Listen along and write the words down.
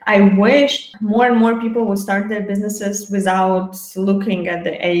I wish more and more people would start their businesses without looking at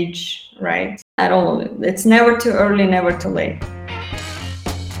the age, right? At all. It's never too early, never too late.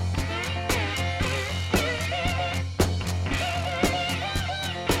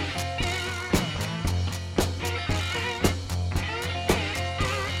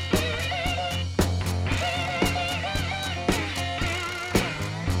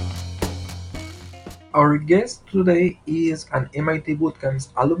 Our guest today is an MIT Bootcamps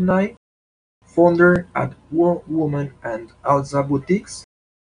alumni, founder at Woman and Alza Boutiques,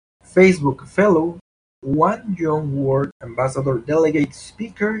 Facebook fellow, One Young World Ambassador delegate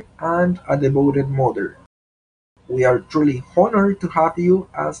speaker, and a devoted mother. We are truly honored to have you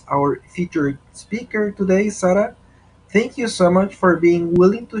as our featured speaker today, Sarah. Thank you so much for being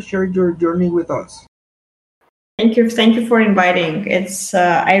willing to share your journey with us. Thank you for inviting. It's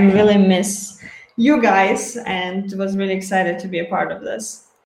I really miss you guys and was really excited to be a part of this.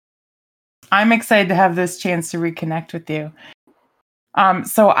 I'm excited to have this chance to reconnect with you.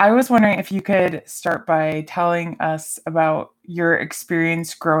 So I was wondering if you could start by telling us about your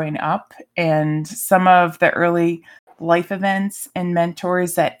experience growing up and some of the early life events and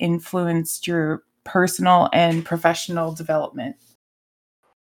mentors that influenced your personal and professional development.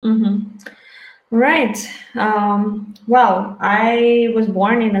 Mm-hmm. Right. Well, I was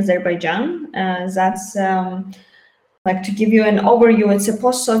born in Azerbaijan. That's like, to give you an overview, it's a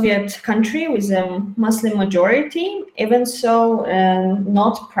post-Soviet country with a Muslim majority, even so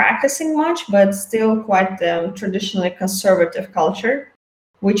not practicing much, but still quite traditionally conservative culture,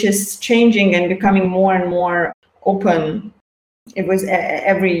 which is changing and becoming more and more open. It was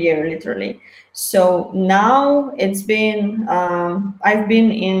every year, literally. So now it's been, I've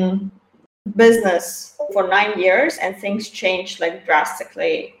been in business for 9 years, and things changed like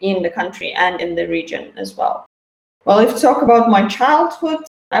drastically in the country and in the region as well. Well, if you talk about my childhood,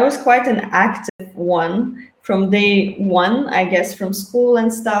 I was quite an active one from day one, I guess, from school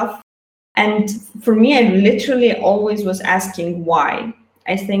and stuff. And for me, I literally always was asking why.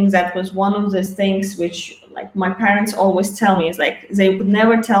 I think that was one of the things which, like, my parents always tell me, is like they would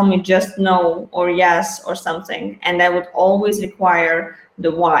never tell me just no or yes or something, and I would always require the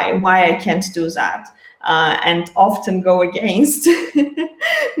why I can't do that, and often go against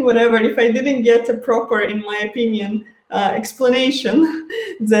whatever. If I didn't get a proper, in my opinion, explanation,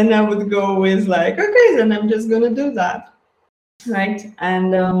 then I would go with like, okay, then I'm just gonna do that, right?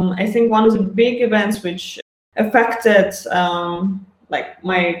 And I think one of the big events which affected like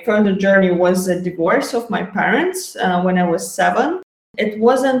my further journey was the divorce of my parents when I was 7. It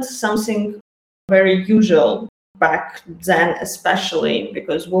wasn't something very usual back then, especially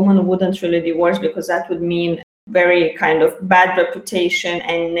because women wouldn't really divorce, because that would mean very kind of bad reputation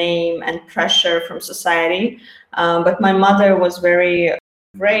and name and pressure from society. But my mother was very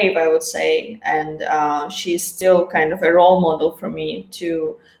brave, I would say, and she's still kind of a role model for me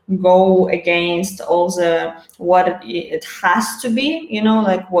to go against all the what it has to be, you know,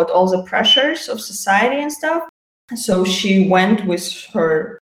 like what all the pressures of society and stuff. So she went with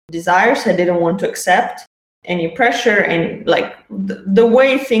her desires. I didn't want to accept any pressure, and like the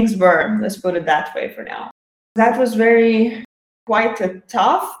way things were, let's put it that way for now. That was quite a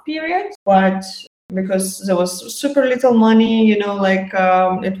tough period, but because there was super little money, you know, like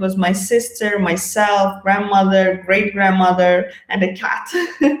it was my sister, myself, grandmother, great grandmother, and a cat.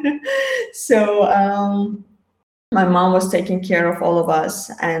 So my mom was taking care of all of us,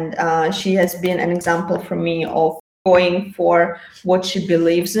 and she has been an example for me of going for what she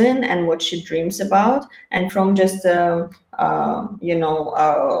believes in and what she dreams about. And from just a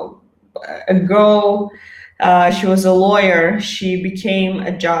girl, she was a lawyer, she became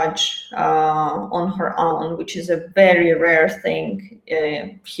a judge on her own, which is a very rare thing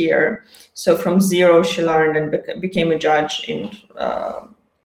here. So from zero, she learned and became a judge in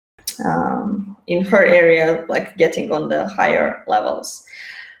her area, like getting on the higher levels.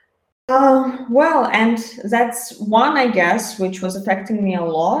 Well, and that's one, I guess, which was affecting me a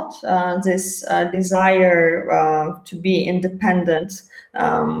lot, this desire to be independent,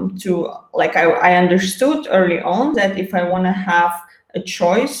 to, like, I understood early on that if I want to have a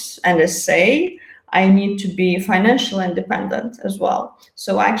choice and a say, I need to be financially independent as well.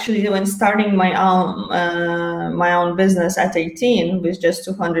 So actually, when starting my own business at 18 with just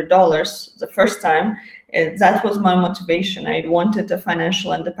 $200 the first time, that was my motivation. I wanted a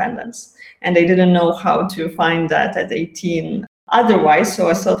financial independence, and I didn't know how to find that at 18 otherwise. So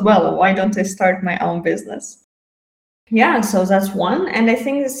I thought, well, why don't I start my own business? Yeah, so that's one. And I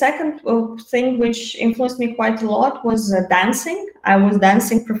think the second thing which influenced me quite a lot was dancing. I was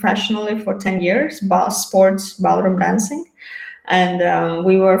dancing professionally for 10 years, sports ballroom dancing. And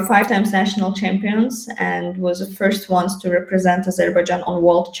we were 5 times national champions and was the first ones to represent Azerbaijan on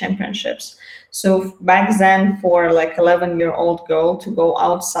world championships. So back then, for like 11-year-old girl to go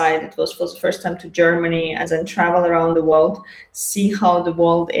outside, it was for the first time to Germany and then travel around the world, see how the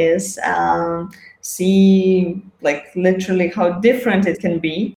world is, see like literally how different it can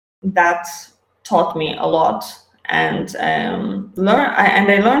be. That taught me a lot, and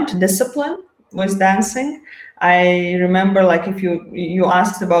I learned discipline with dancing. I remember, like, if you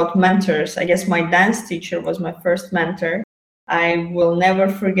asked about mentors, I guess my dance teacher was my first mentor. I will never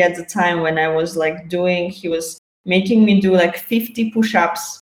forget the time when I was like he was making me do like 50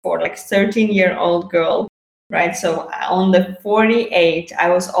 push-ups for like 13-year-old girl, right? So on the 48, I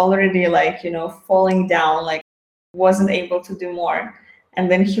was already like, falling down, like wasn't able to do more.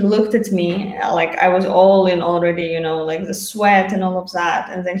 And then he looked at me, like I was all in already, like the sweat and all of that.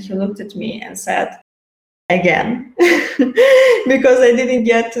 And then he looked at me and said, again, because I didn't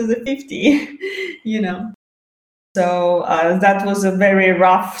get to the 50, So that was a very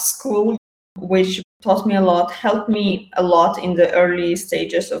rough school, which taught me a lot, helped me a lot in the early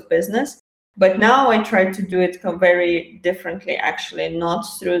stages of business. But now I try to do it very differently, actually, not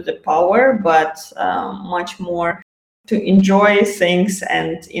through the power, but much more to enjoy things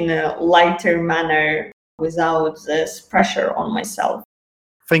and in a lighter manner without this pressure on myself.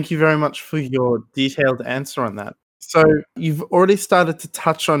 Thank you very much for your detailed answer on that. So you've already started to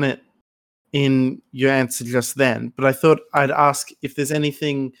touch on it in your answer just then, but I thought I'd ask if there's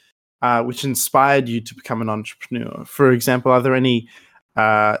anything which inspired you to become an entrepreneur. For example, are there any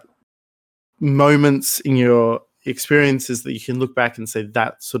moments in your experiences that you can look back and say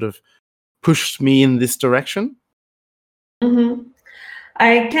that sort of pushed me in this direction? Mm-hmm.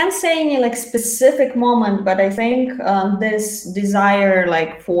 I can't say any like specific moment, but I think this desire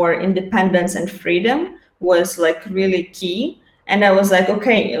like for independence and freedom was like really key. And I was like,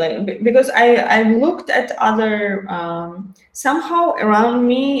 okay, like, because I looked at other, somehow around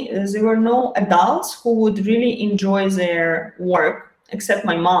me, there were no adults who would really enjoy their work, except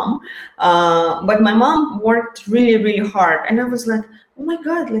my mom. But my mom worked really, really hard. And I was like, oh my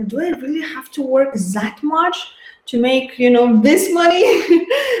God, like, do I really have to work that much to make, this money?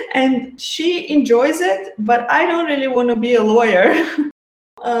 And she enjoys it, but I don't really want to be a lawyer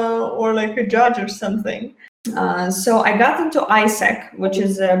or like a judge or something. So I got into ISEC, which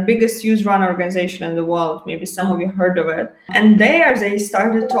is the biggest youth run organization in the world. Maybe some of you heard of it. And there they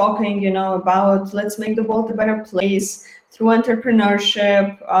started talking, about let's make the world a better place through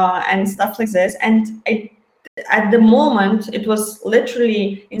entrepreneurship and stuff like this. And at the moment, it was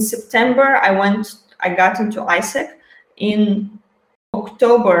literally in September, I got into ISEC. In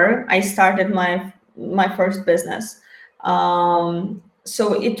October, I started my first business.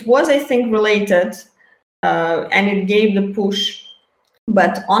 So it was, I think, related. And it gave the push.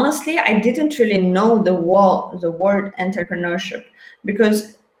 But honestly, I didn't really know the word entrepreneurship,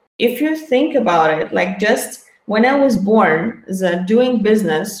 because if you think about it, like just when I was born, the doing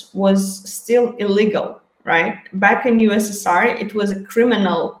business was still illegal, right? Back in USSR, it was a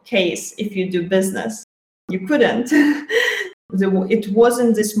criminal case if you do business. You couldn't. It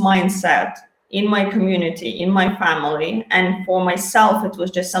wasn't this mindset in my community, in my family, and for myself, it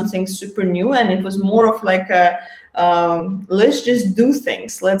was just something super new, and it was more of like a let's just do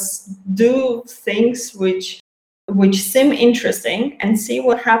things. Let's do things which seem interesting and see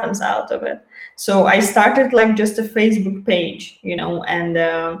what happens out of it. So I started like just a Facebook page, and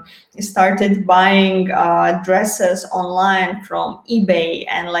started buying dresses online from eBay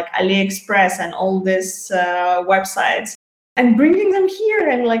and like AliExpress and all these websites, and bringing them here.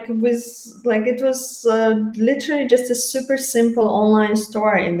 And it was literally just a super simple online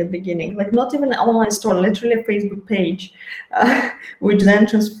store in the beginning, like not even an online store, literally a Facebook page, which then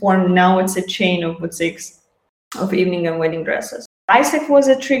transformed. Now it's a chain of boutiques of evening and wedding dresses. ISEC was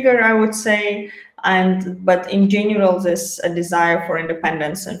a trigger, I would say, but in general, this a desire for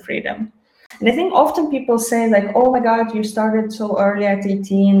independence and freedom. And I think often people say like, oh my God, you started so early at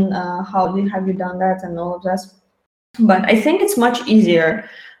 18, how have you done that and all of that? But I think it's much easier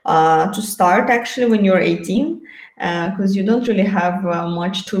to start actually when you're 18, because you don't really have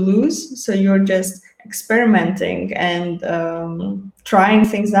much to lose. So you're just experimenting and trying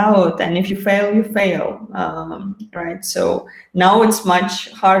things out. And if you fail, you fail, right? So now it's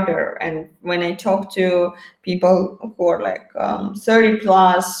much harder. And when I talk to people who are like 30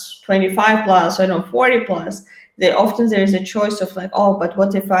 plus, 25 plus, 40 plus, there's a choice of like, oh, but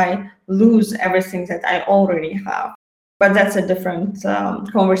what if I lose everything that I already have? But that's a different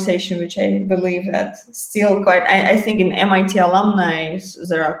conversation, which I believe that still quite, I think in MIT alumni,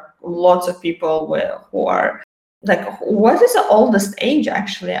 there are lots of people who are like, what is the oldest age,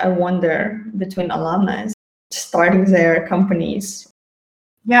 actually, I wonder, between alumni starting their companies?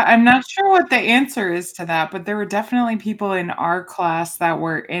 Yeah, I'm not sure what the answer is to that, but there were definitely people in our class that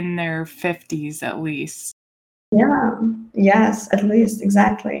were in their 50s at least. Yeah, yes, at least,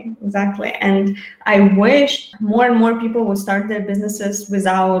 exactly. And I wish more and more people would start their businesses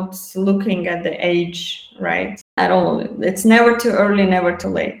without looking at the age, right? At all. It's never too early, never too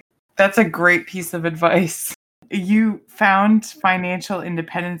late. That's a great piece of advice. You found financial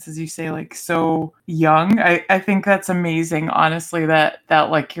independence, as you say, like so young. I think that's amazing, honestly, that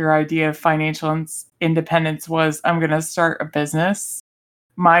like your idea of financial independence was, I'm going to start a business.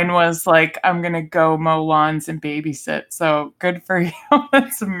 Mine was like, I'm going to go mow lawns and babysit. So good for you.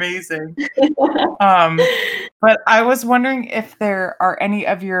 That's amazing. But I was wondering if there are any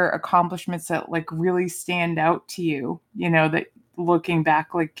of your accomplishments that like really stand out to you, that looking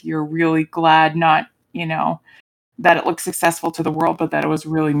back, like you're really glad, not, that it looked successful to the world, but that it was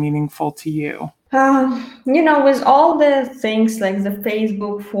really meaningful to you. With all the things like the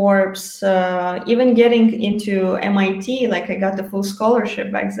Facebook, Forbes, even getting into MIT, like I got the full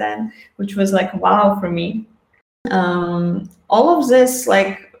scholarship back then, which was like, wow for me. All of this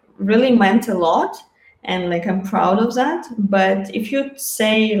like really meant a lot, and like I'm proud of that. But if you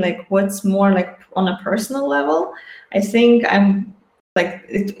say like what's more like on a personal level, I think I'm like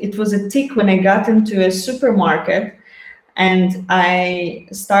it was a tick when I got into a supermarket and I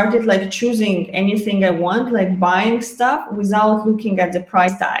started like choosing anything I want, like buying stuff without looking at the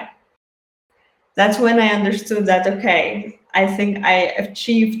price tag. That's when I understood that, okay, I think I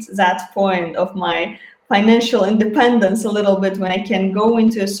achieved that point of my financial independence a little bit, when I can go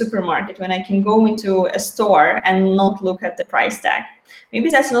into a supermarket, when I can go into a store and not look at the price tag. Maybe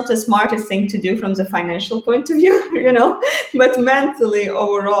that's not the smartest thing to do from the financial point of view, but mentally,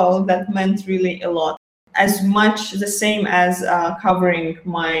 overall, that meant really a lot. As much the same as covering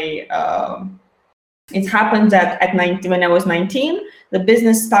my, it happened that at 19, when I was 19, the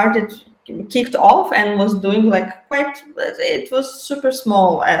business kicked off and was doing like it was super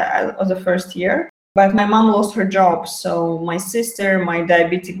small as the first year. But my mom lost her job. So my sister, my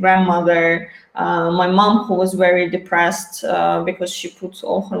diabetic grandmother, my mom, who was very depressed because she put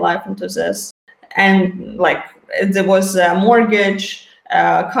all her life into this. And like there was a mortgage,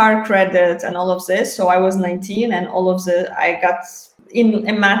 car credit, and all of this. So I was 19, and I got, in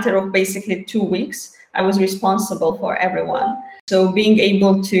a matter of basically 2 weeks, I was responsible for everyone. So being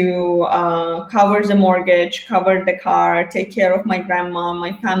able to cover the mortgage, cover the car, take care of my grandma,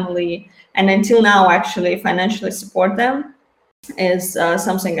 my family, and until now actually financially support them is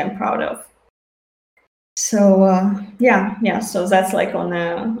something I'm proud of. So so that's like on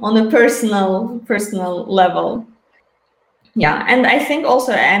a personal level. Yeah, and I think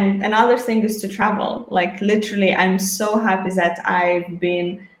also, and another thing is to travel. Like literally, I'm so happy that I've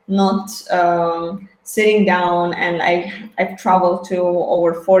been not sitting down, and I've traveled to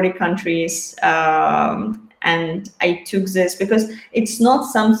over 40 countries, and I took this because it's not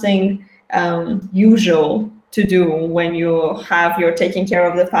something usual to do when you're taking care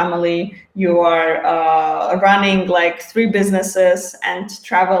of the family, you are running like 3 businesses and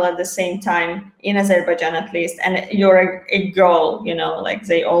travel at the same time, in Azerbaijan at least, and you're a girl, like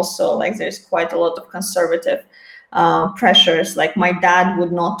they also, like there's quite a lot of conservative pressures. Like my dad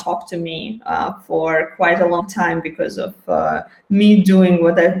would not talk to me for quite a long time because of me doing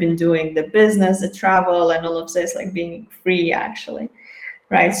what I've been doing, the business, the travel, and all of this, like being free actually.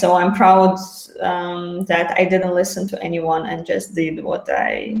 Right, so I'm proud that I didn't listen to anyone and just did what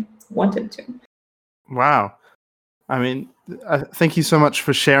I wanted to. Wow. I mean, thank you so much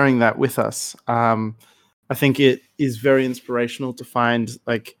for sharing that with us. I think it is very inspirational to find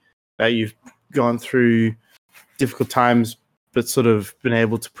like that you've gone through difficult times, but sort of been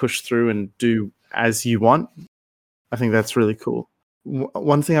able to push through and do as you want. I think that's really cool.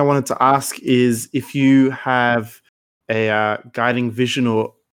 One thing I wanted to ask is if you have a guiding vision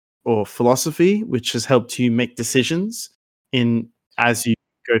or philosophy which has helped you make decisions as you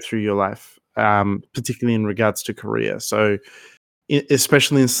go through your life, particularly in regards to career. So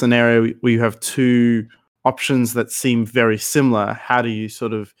especially in a scenario where you have 2 options that seem very similar, how do you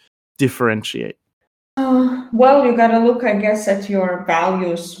sort of differentiate? Well, you got to look, I guess, at your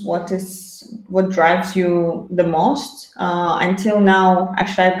values. What drives you the most? Until now,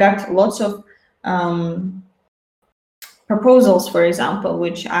 actually, I've got lots of proposals, for example,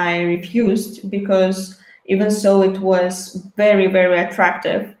 which I refused because even so it was very, very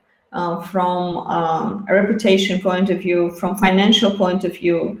attractive from a reputation point of view, from financial point of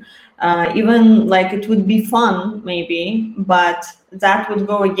view. Even like it would be fun maybe, but that would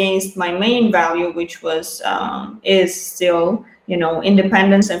go against my main value, which was is still, you know,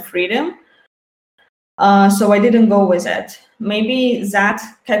 independence and freedom. So I didn't go with it. Maybe that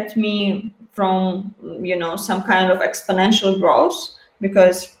kept me from, you know, some kind of exponential growth,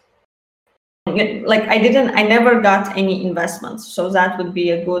 because like I never got any investments. So that would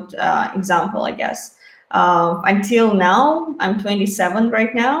be a good example, I guess. Until now, I'm 27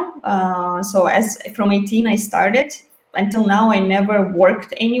 right now. So as from 18 I started. Until now, I never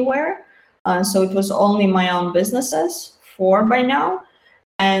worked anywhere. So it was only my own businesses, 4 by now.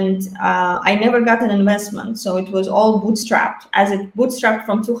 And I never got an investment. So it was all bootstrapped, as it bootstrapped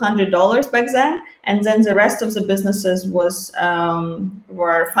from $200 back then. And then the rest of the businesses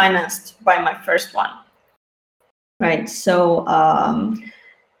were financed by my first one. Right. So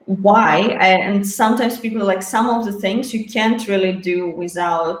why? And sometimes people like some of the things you can't really do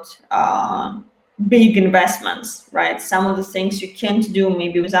without big investments, right? Some of the things you can't do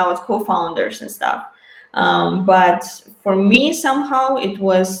maybe without co-founders and stuff. But for me, somehow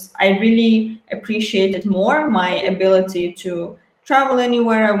I really appreciated more my ability to travel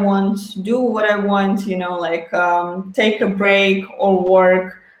anywhere I want, do what I want, you know, like take a break or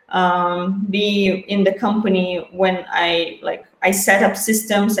work, be in the company when I set up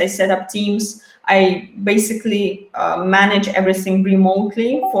systems, I set up teams. I basically manage everything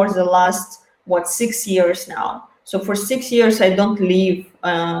remotely for the last, 6 years now. So for 6 years, I don't live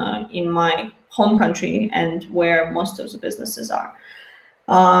in my home country and where most of the businesses are.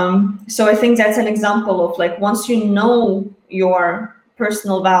 So I think that's an example of like, once you know your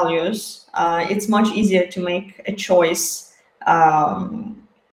personal values, it's much easier to make a choice.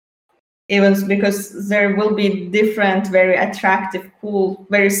 Even because there will be different, very attractive, cool,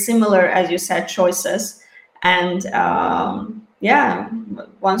 very similar, as you said, choices. And yeah,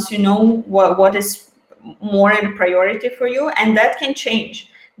 once you know what is more in priority for you, and that can change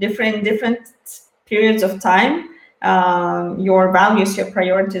different periods of time, your values, your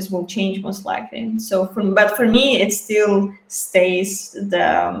priorities will change most likely. So but for me, it still stays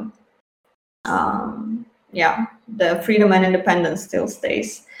the freedom and independence still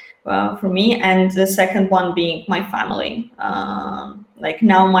stays for me. And the second one being my family, like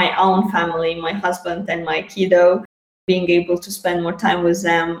now my own family, my husband and my kiddo, being able to spend more time with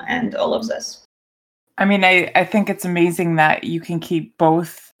them and all of this. I mean, I think it's amazing that you can keep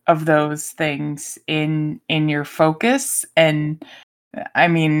both of those things in your focus. And I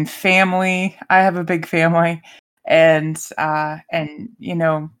mean, family, I have a big family, and you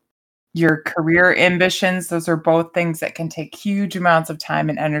know, your career ambitions, those are both things that can take huge amounts of time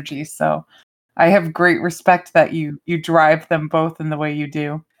and energy. So I have great respect that you drive them both in the way you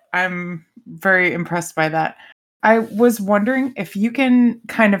do. I'm very impressed by that. I was wondering if you can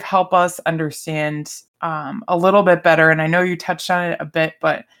kind of help us understand a little bit better, and I know you touched on it a bit,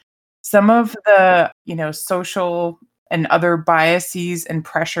 but some of the, you know, social and other biases and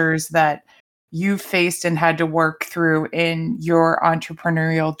pressures that you faced and had to work through in your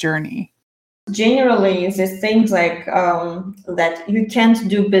entrepreneurial journey. Generally, there's things like that you can't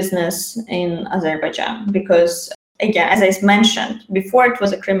do business in Azerbaijan because, again, as I mentioned before, it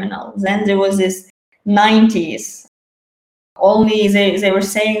was a criminal. Then there was this 90s. Only they were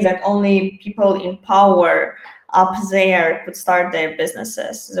saying that only people in power up there could start their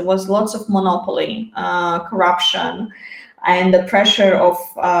businesses. There was lots of monopoly, corruption, and the pressure of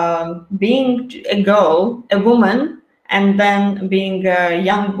being a woman, and then being a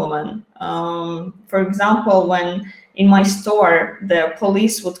young woman. For example, when in my store, the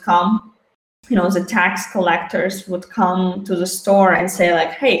police would come, you know, the tax collectors would come to the store and say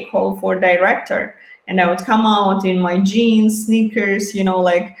like, hey, call for director. And I would come out in my jeans, sneakers, you know,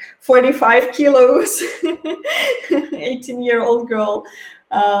 like 45 kilos, 18-year-old girl.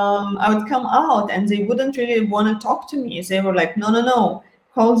 I would come out and they wouldn't really want to talk to me. They were like, no,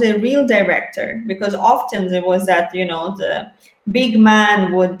 call the real director. Because often there was that, you know, the big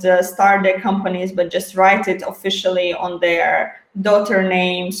man would start their companies, but just write it officially on their daughter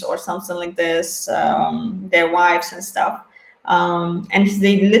names or something like this, their wives and stuff. And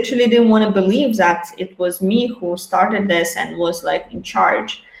they literally didn't want to believe that it was me who started this and was like in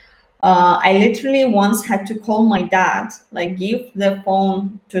charge. I literally once had to call my dad, like give the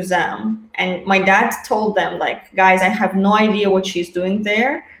phone to them. And my dad told them like, guys, I have no idea what she's doing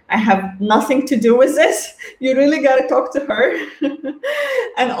there. I have nothing to do with this. You really got to talk to her.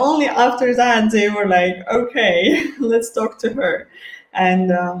 And only after that, they were like, okay, let's talk to her.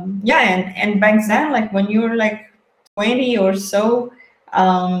 And and back then, like when you were like 20 or so,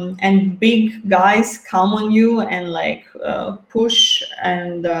 and big guys come on you and like push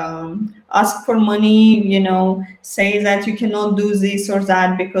and ask for money, say that you cannot do this or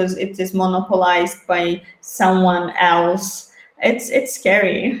that because it is monopolized by someone else. It's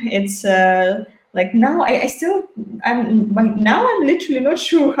scary. It's like now I'm literally not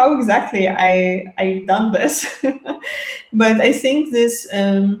sure how exactly I done this, but I think this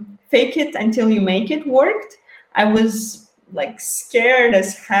fake it until you make it worked. I was like scared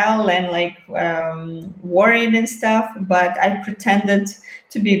as hell and like worried and stuff, but I pretended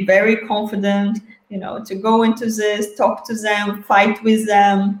to be very confident, to go into this, talk to them, fight with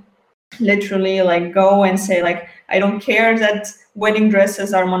them, literally like go and say like, I don't care that wedding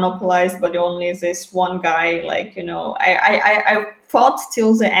dresses are monopolized by only this one guy, like, I fought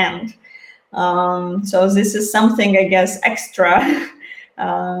till the end. So this is something, I guess, extra,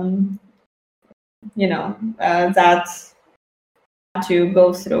 that to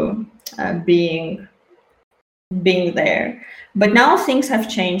go through being there. But now things have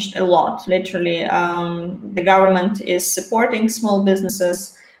changed a lot, literally. The government is supporting small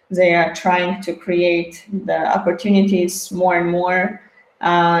businesses. They are trying to create the opportunities more and more.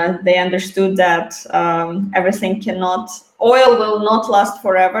 They understood that oil will not last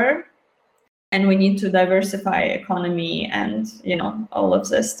forever, and we need to diversify economy and, all of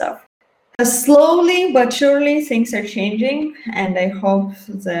this stuff. Slowly but surely things are changing, and I hope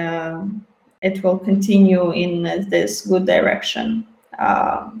it will continue in this good direction.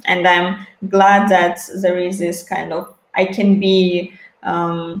 And I'm glad that there is this kind of, I can be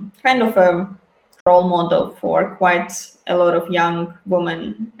kind of a role model for quite a lot of young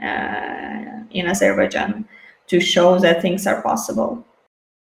women in Azerbaijan to show that things are possible.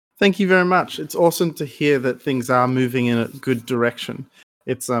 Thank you very much. It's awesome to hear that things are moving in a good direction.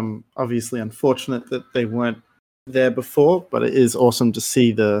 It's obviously unfortunate that they weren't there before, but it is awesome to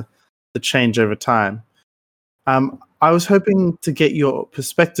see the change over time. I was hoping to get your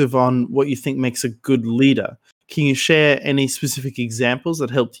perspective on what you think makes a good leader. Can you share any specific examples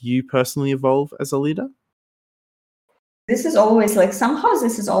that helped you personally evolve as a leader? This is always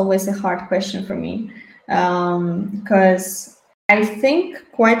a hard question for me, because I think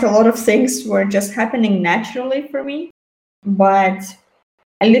quite a lot of things were just happening naturally for me, but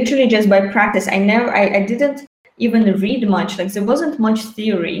I literally just by practice. I didn't even read much. Like there wasn't much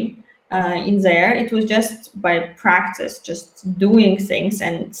theory in there. It was just by practice, just doing things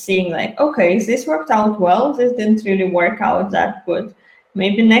and seeing like, okay, this worked out well. This didn't really work out that good.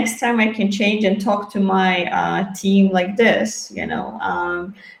 Maybe next time I can change and talk to my team like this,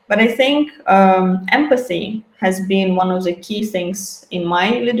 But I think empathy has been one of the key things in my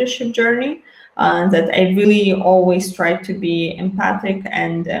leadership journey. That I really always try to be empathic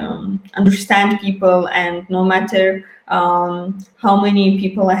and understand people, and no matter how many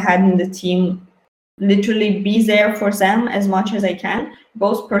people I had in the team, literally be there for them as much as I can,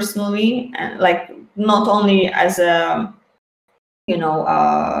 both personally and like not only as a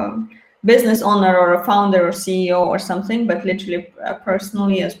business owner or a founder or CEO or something, but literally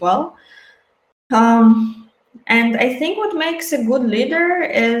personally as well. And I think what makes a good leader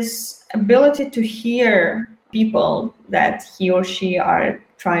is ability to hear people that he or she are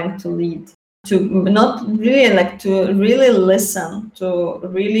trying to lead, to not really to really listen, to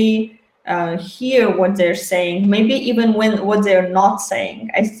really hear what they're saying, maybe even when what they're not saying.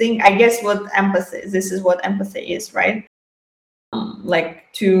 I guess this is what empathy is, right?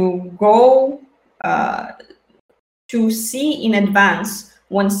 Like to go to see in advance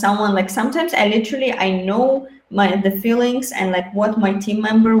when someone, like sometimes I know the feelings and like what my team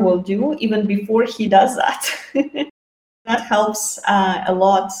member will do even before he does that. That helps a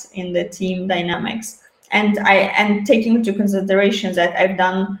lot in the team dynamics. And taking into consideration that I've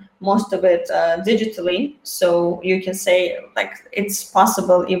done most of it digitally, so you can say like it's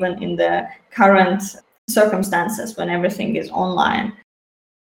possible even in the current circumstances when everything is online.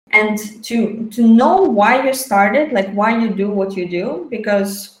 And to know why you started, like why you do what you do,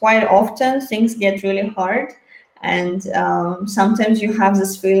 because quite often things get really hard. And sometimes you have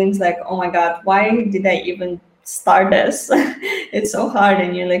these feelings like, oh my God, why did I even start this? It's so hard.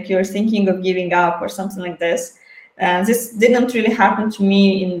 And you're thinking of giving up or something like this. This didn't really happen to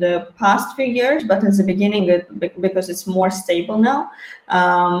me in the past few years, but in the beginning, because it's more stable now.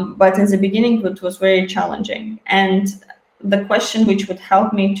 But in the beginning, it was very challenging. And the question which would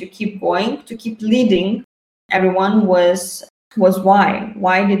help me to keep going, to keep leading everyone was why?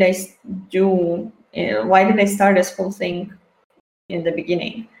 Why did I start this whole thing in the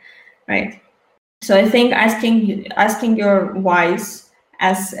beginning, right? So I think asking your whys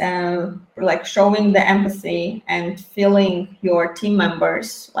as like showing the empathy and feeling your team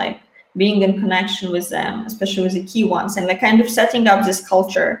members, like being in connection with them, especially with the key ones, and like kind of setting up this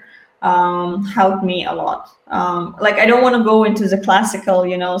culture helped me a lot. Like I don't want to go into the classical,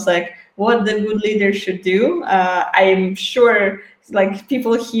 it's like what the good leader should do. I'm sure like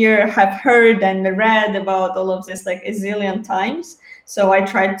people here have heard and read about all of this like a zillion times. So I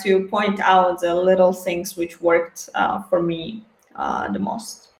tried to point out the little things which worked for me the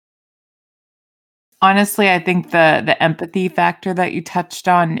most. Honestly, I think the empathy factor that you touched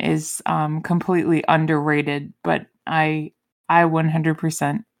on is completely underrated, but I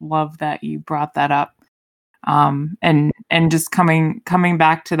 100% love that you brought that up. And just coming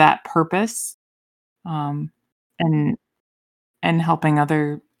back to that purpose, and helping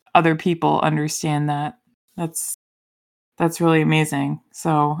other people understand that. That's really amazing.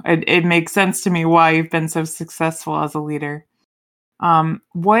 So it makes sense to me why you've been so successful as a leader.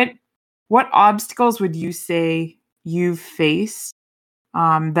 What obstacles would you say you've faced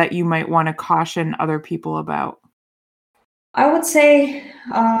that you might want to caution other people about? I would say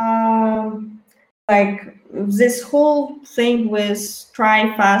like this whole thing with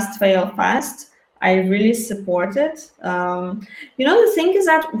try fast, fail fast, I really support it. The thing is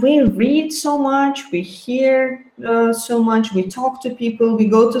that we read so much, we hear so much, we talk to people, we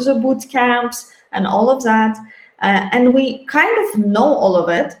go to the boot camps and all of that. And we kind of know all of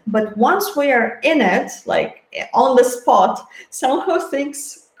it, but once we are in it, like on the spot, somehow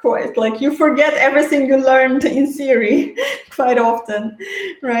things quite like you forget everything you learned in theory quite often,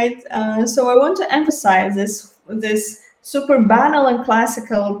 right? So I want to emphasize this super banal and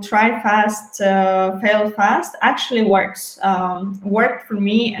classical try fast, fail fast actually works. Worked for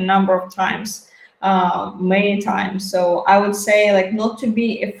me a number of times, many times. So I would say like not to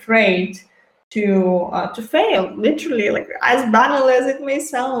be afraid to fail, literally, like as banal as it may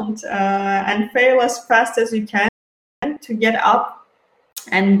sound, and fail as fast as you can to get up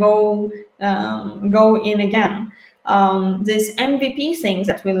and go in again. This MVP things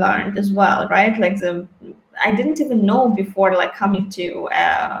that we learned as well, right? Like I didn't even know before like coming to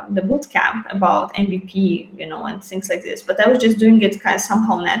the boot camp about MVP, and things like this, but I was just doing it kind of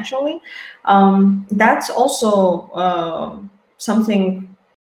somehow naturally. That's also something.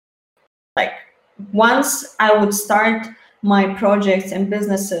 Like once I would start my projects and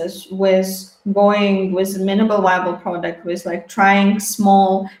businesses with going with a minimal viable product, with like trying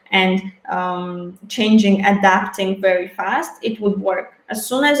small and changing, adapting very fast, it would work. As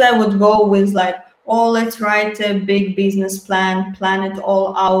soon as I would go with like, let's write a big business plan it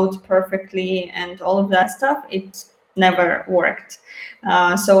all out perfectly and all of that stuff, it never worked.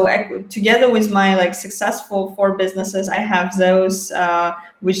 So together with my like successful 4 businesses, I have those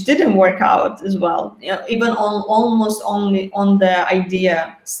which didn't work out as well. Even almost only on the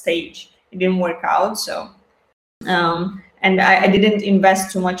idea stage, it didn't work out. So, and I didn't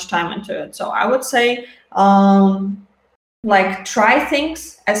invest too much time into it. So I would say, like try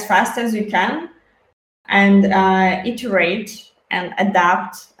things as fast as you can, and iterate and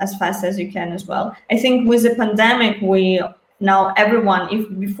adapt as fast as you can as well. I think with the pandemic, now everyone, if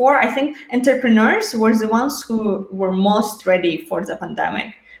before, I think entrepreneurs were the ones who were most ready for the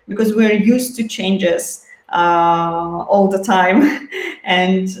pandemic, because we're used to changes all the time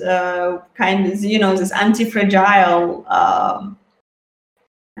and kind of, this anti-fragile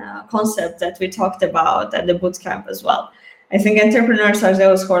concept that we talked about at the bootcamp as well. I think entrepreneurs are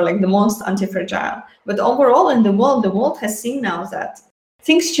those who are like the most anti-fragile. But overall in the world has seen now that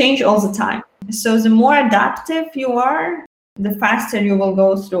things change all the time. So the more adaptive you are, the faster you will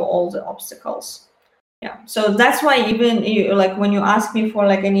go through all the obstacles. Yeah. So that's why even like when you ask me for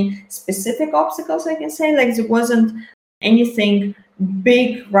like any specific obstacles, I can say like there wasn't anything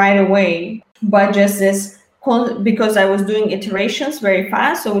big right away, but just this because I was doing iterations very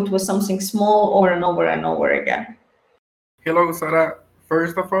fast. So it was something small over and over and over again. Hello, Sarah.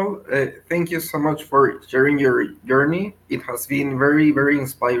 First of all, thank you so much for sharing your journey. It has been very, very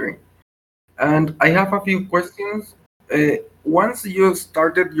inspiring. And I have a few questions. Once you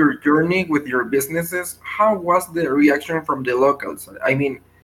started your journey with your businesses, how was the reaction from the locals? I mean,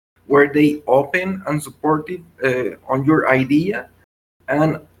 were they open and supportive on your idea?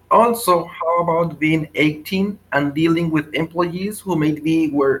 And also, how about being 18 and dealing with employees who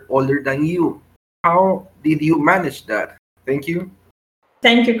maybe were older than you? How did you manage that? Thank you.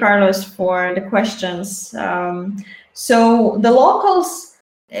 Thank you, Carlos, for the questions. So the locals,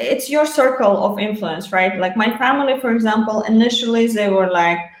 it's your circle of influence, right? Like my family, for example, initially they were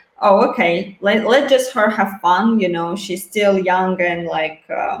like, oh, okay, let just her have fun. She's still young, and like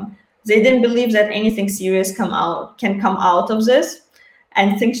they didn't believe that anything serious can come out of this.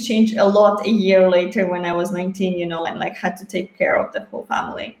 And things changed a lot a year later when I was 19, and like had to take care of the whole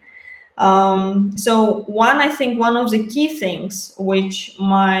family. So I think one of the key things which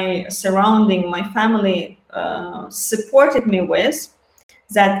my surrounding, my family supported me with,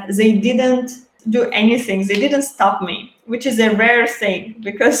 that they didn't do anything. They didn't stop me, which is a rare thing,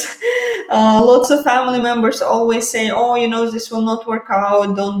 because lots of family members always say, oh, this will not work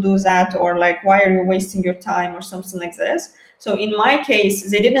out, don't do that, or like, why are you wasting your time, or something like this. So in my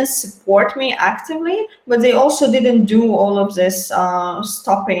case, they didn't support me actively, but they also didn't do all of this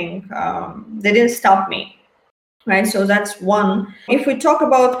stopping. They didn't stop me, right? So that's one. If we talk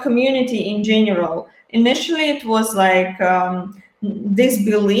about community in general, initially it was like this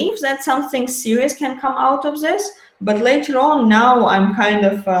belief that something serious can come out of this, but later on, now I'm kind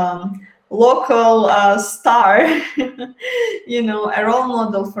of local star, a role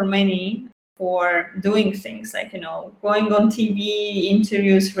model for many, for doing things like, going on TV,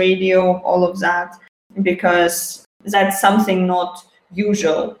 interviews, radio, all of that, because that's something not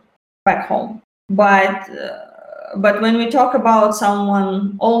usual back home. But when we talk about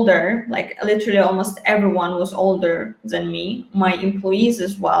someone older, like literally almost everyone was older than me, my employees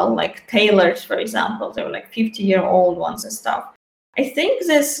as well, like tailors, for example, they were like 50-year-old ones and stuff. I think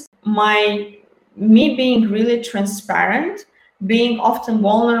me being really transparent, being often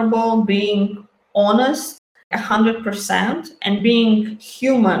vulnerable, being honest 100%, and being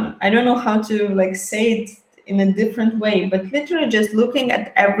human. I don't know how to like say it in a different way, but literally just looking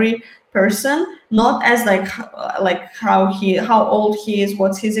at every person, not as like how old he is,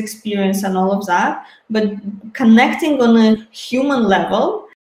 what's his experience and all of that, but connecting on a human level,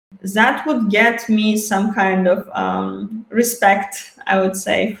 that would get me some kind of respect, I would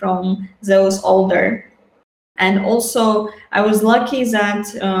say, from those older. And also, I was lucky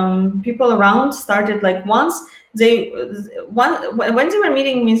that people around started like when they were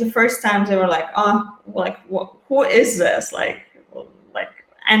meeting me the first time, they were like, oh, like who is this?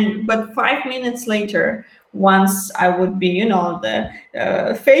 But 5 minutes later, once I would be,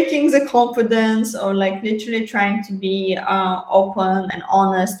 faking the confidence, or like literally trying to be open and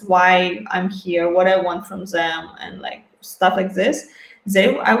honest, why I'm here, what I want from them, and like stuff like this,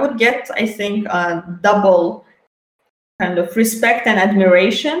 I would get, I think, double kind of respect and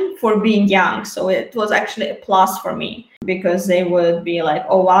admiration for being young. So it was actually a plus for me, because they would be like,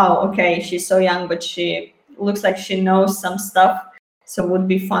 oh wow, okay, she's so young, but she looks like she knows some stuff. So it would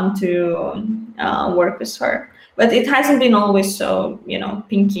be fun to work with her. But it hasn't been always so,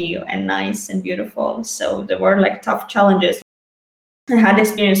 pinky and nice and beautiful. So there were like tough challenges. I had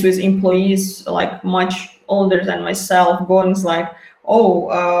experience with employees like much older than myself, going like,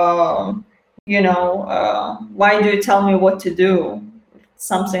 oh, why do you tell me what to do?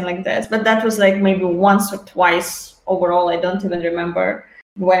 Something like this. But that was like maybe once or twice overall. I don't even remember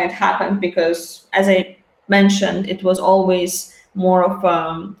when it happened, because as I mentioned, it was always more of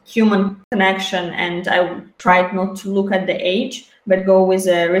human connection, and I tried not to look at the age, but go with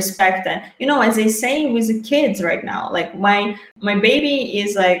respect. And as they say with the kids right now, like my baby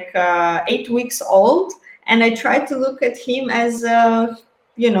is like 8 weeks old, and I try to look at him as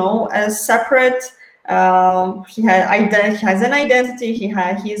as separate. He has an identity.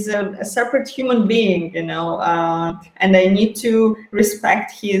 He's a separate human being, and I need to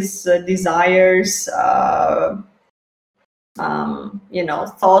respect his desires,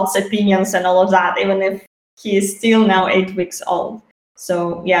 thoughts, opinions, and all of that, even if he is still now 8 weeks old.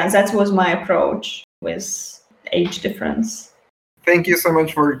 So yeah, that was my approach with age difference. Thank you so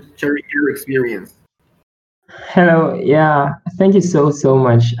much for sharing your experience. Hello, yeah, thank you so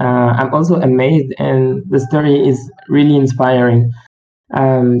much. I'm also amazed, and the story is really inspiring.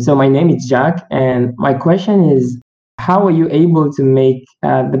 So my name is Jack, and my question is, how are you able to make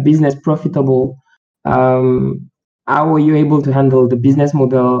the business profitable? How were you able to handle the business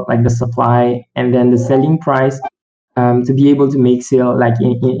model, like the supply and then the selling price, to be able to make sale like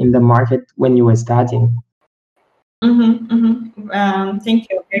in the market when you were starting? Thank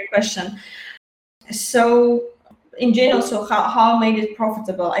you. Great question. So in general, so how I made it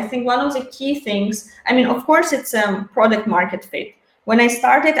profitable? I think one of the key things, of course, it's product market fit. When I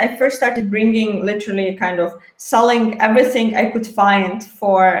started, I first started bringing literally kind of selling everything I could find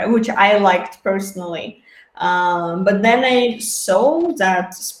for which I liked personally. But then I saw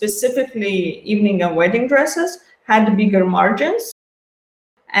that specifically evening and wedding dresses had bigger margins,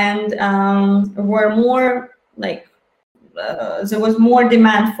 and were more like there was more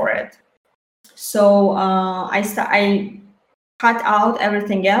demand for it. So I cut out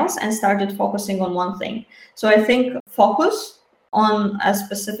everything else and started focusing on one thing. So I think focus on a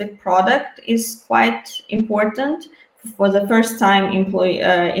specific product is quite important for the first time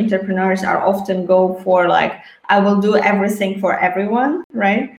entrepreneurs are often go for like, I will do everything for everyone,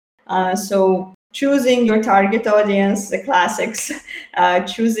 right? So choosing your target audience, the classics,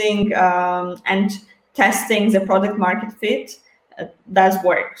 choosing and testing the product market fit, does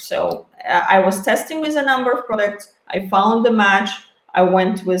work. So I was testing with a number of products. I found the match. I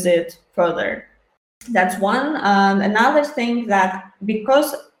went with it further. That's one. Another thing, that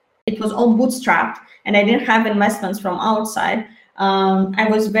because it was all bootstrapped and I didn't have investments from outside, I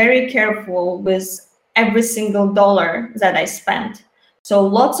was very careful with every single dollar that I spent. So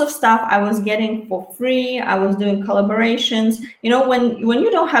lots of stuff I was getting for free. I was doing collaborations. You know, when you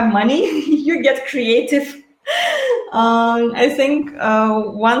don't have money, you get creative. I think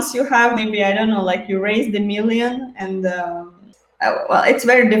once you have, maybe, I don't know, like you raised $1 million, and well, it's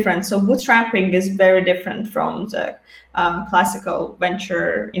very different. So bootstrapping is very different from the classical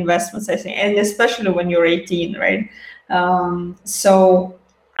venture investments, I think, and especially when you're 18, right? So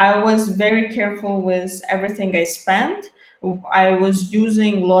I was very careful with everything I spent. I was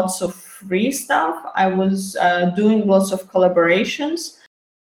using lots of free stuff. I was doing lots of collaborations.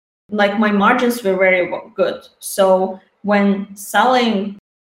 Like my margins were very good. So when selling,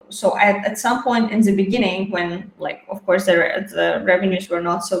 so at some point in the beginning, when, like, of course the revenues were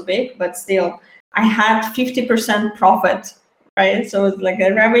not so big, but still I had 50% profit, right? So it's like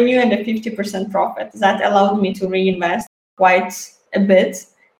a revenue and a 50% profit. That allowed me to reinvest quite a bit.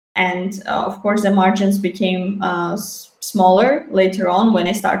 And of course the margins became smaller later on when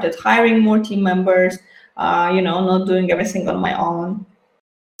I started hiring more team members, not doing everything on my own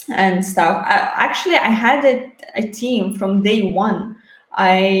and stuff. Actually, I had a team from day one.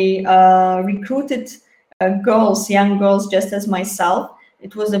 I recruited young girls just as myself.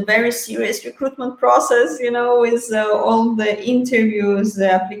 It was a very serious recruitment process, with all the interviews,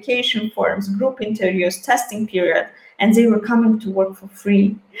 the application forms, group interviews, testing period, and they were coming to work for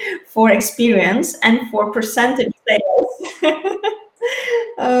free, for experience and for percentage sales.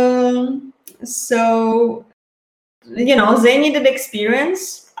 So, they needed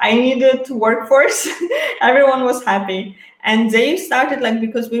experience. I needed workforce. Everyone was happy, and they started, like,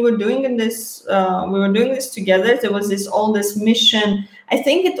 because we were doing this together. There was this mission. I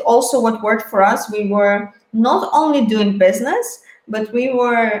think it also what worked for us. We were not only doing business, but we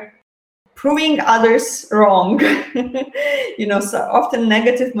were proving others wrong. So often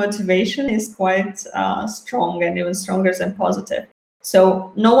negative motivation is quite strong, and even stronger than positive.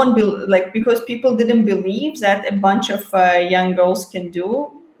 So no one because people didn't believe that a bunch of young girls can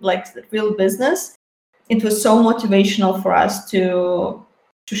do like real business. It was so motivational for us to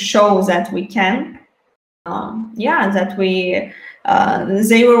show that we can. That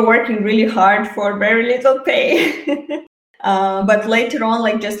they were working really hard for very little pay. But later on,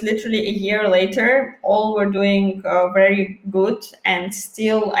 like just literally a year later, all were doing very good, and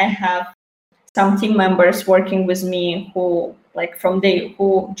still I have some team members working with me who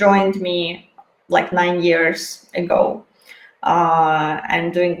joined me like 9 years ago,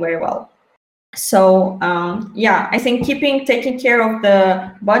 and doing very well. So I think taking care of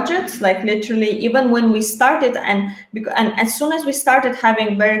the budgets, like literally even when we started, and as soon as we started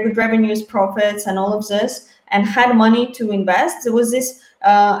having very good revenues, profits, and all of this, and had money to invest, there was this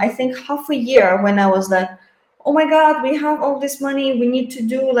I think half a year when I was like, oh my God, we have all this money, we need to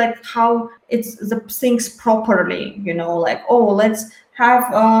do like how it's the things properly, like, oh, let's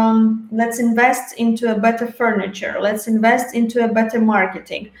invest into a better furniture, let's invest into a better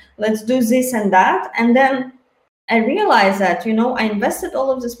marketing, let's do this and that. And then I realized that, I invested all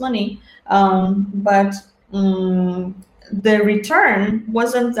of this money, but the return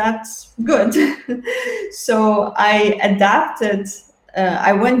wasn't that good. So I adapted.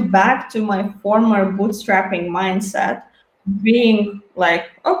 I went back to my former bootstrapping mindset, being like,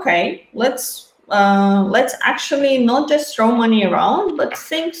 okay, let's actually not just throw money around, but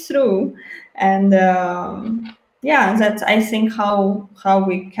think through. And that's, I think, how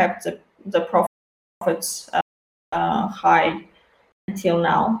we kept the profits high until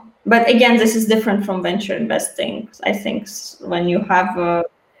now. But again, this is different from venture investing. I think when you have a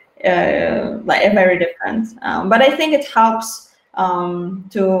very different. But I think it helps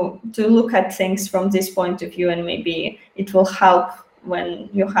to look at things from this point of view, and maybe it will help when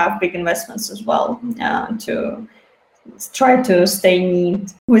you have big investments as well, to try to stay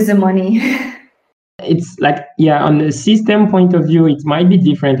neat with the money. It's like, on the system point of view, it might be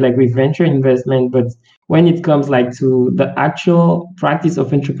different, like with venture investment, but when it comes like to the actual practice of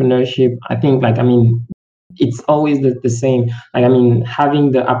entrepreneurship, I think it's always the same. Like,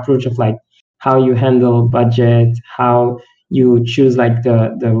 having the approach of like how you handle budget, how you choose like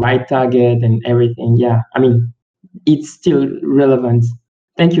the right target and everything. it's still relevant?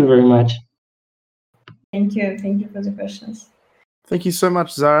 Thank you very much. Thank you for the questions. Thank you so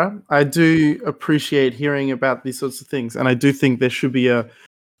much, Zara. I do appreciate hearing about these sorts of things, and I do think there should be a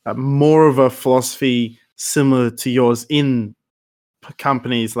more of a philosophy similar to yours in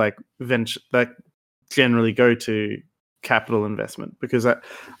companies like venture that generally go to capital investment, because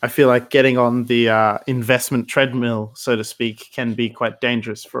I feel like getting on the investment treadmill, so to speak, can be quite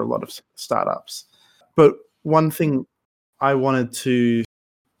dangerous for a lot of startups. But one thing I wanted to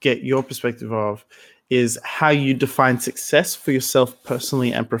get your perspective of is how you define success for yourself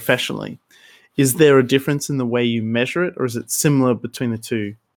personally and professionally. Is there a difference in the way you measure it, or is it similar between the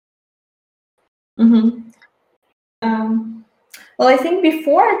two? Mm-hmm. Well, I think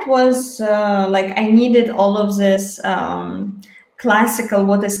before it was like I needed all of this classical,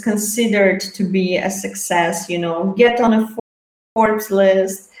 what is considered to be a success, get on a Forbes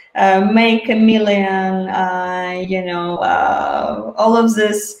list, make $1 million, all of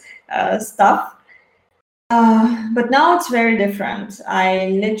this stuff. But now it's very different. I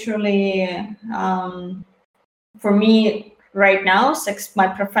literally, for me right now, my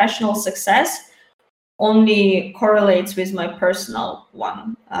professional success only correlates with my personal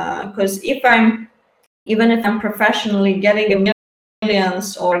one. Because even if I'm professionally getting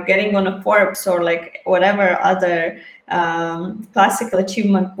millions or getting on a Forbes or like whatever other classical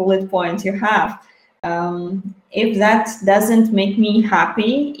achievement bullet points you have, if that doesn't make me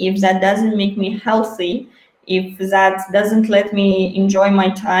happy, if that doesn't make me healthy, if that doesn't let me enjoy my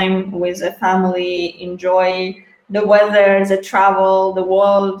time with a family, enjoy the weather, the travel, the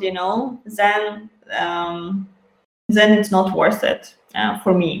world, then it's not worth it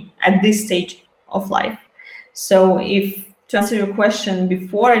for me at this stage of life. So to answer your question,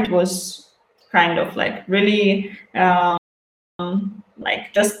 before it was kind of like really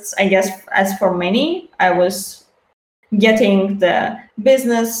like just, I guess, as for many, I was getting the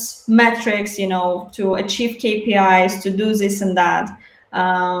business metrics, to achieve KPIs, to do this and that.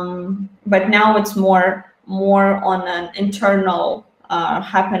 But now it's more on an internal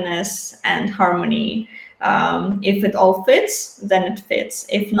happiness and harmony. If it all fits, then it fits.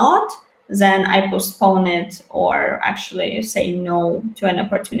 If not, then I postpone it or actually say no to an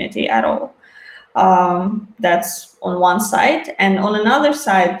opportunity at all. That's on one side. And on another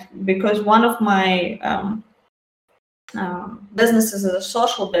side, because one of my businesses is a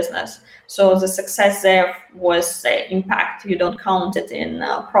social business, so the success there was the impact. You don't count it in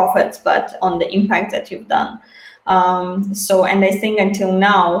profits, but on the impact that you've done. And I think until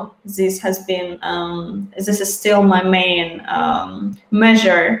now, this is still my main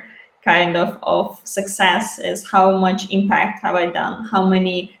measure kind of success, is how much impact have I done, how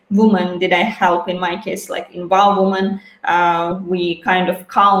many women did I help. In my case, like in Wow Woman, we kind of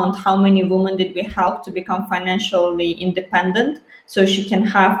count how many women did we help to become financially independent, so she can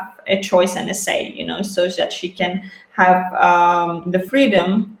have a choice and a say, so that she can have the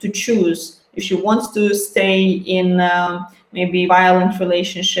freedom to choose if she wants to stay in maybe violent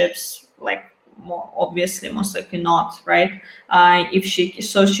relationships, like more obviously, most likely not, right?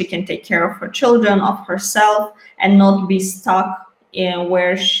 So she can take care of her children, of herself, and not be stuck in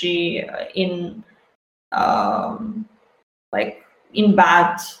where she in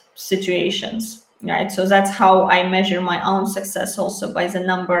bad situations, right? So that's how I measure my own success, also by the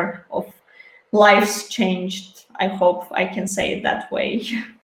number of lives changed. I hope I can say it that way.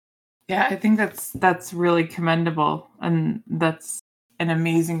 Yeah, I think that's really commendable, and that's an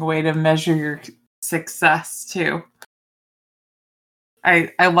amazing way to measure your success too.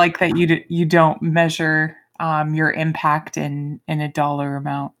 I like that you don't measure your impact in a dollar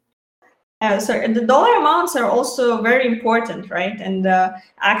amount. So the dollar amounts are also very important, right? And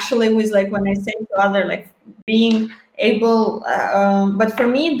actually, with like when I say to other, like being able, but for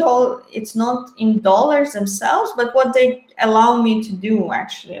me, it's not in dollars themselves, but what they allow me to do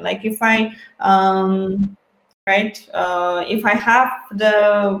actually. Like if I, if I have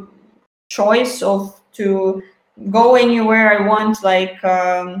the choice to go anywhere I want,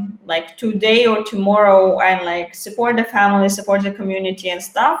 like today or tomorrow, and like support the family, support the community and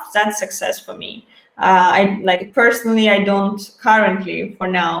stuff, that's success for me. I like personally, I don't currently, for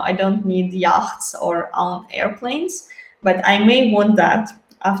now, I don't need yachts or airplanes, but I may want that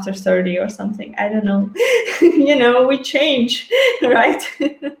after 30 or something. I don't know. We change, right?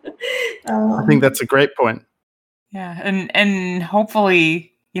 I think that's a great point. Yeah, and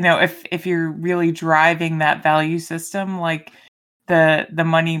hopefully, if you're really driving that value system, like the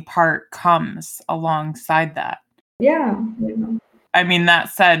money part comes alongside that. Yeah. I mean, that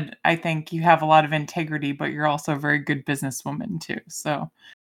said, I think you have a lot of integrity, but you're also a very good businesswoman too. So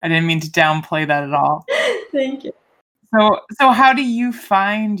I didn't mean to downplay that at all. Thank you. So how do you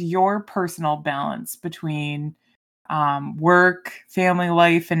find your personal balance between work, family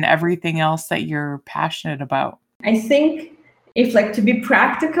life, and everything else that you're passionate about? I think if like to be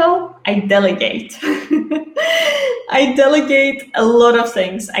practical, I delegate. I delegate a lot of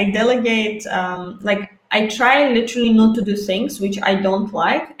things. I delegate like I try literally not to do things which I don't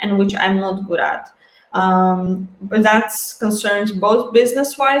like and which I'm not good at. But that concerns both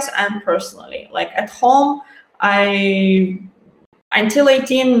business-wise and personally. Like at home, until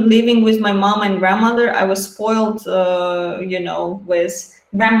 18, living with my mom and grandmother, I was spoiled, with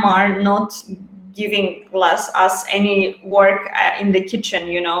grandma not giving us any work in the kitchen,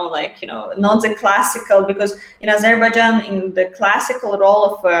 not the classical, because in Azerbaijan, in the classical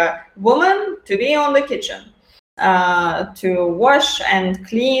role of a woman to be on the kitchen, to wash and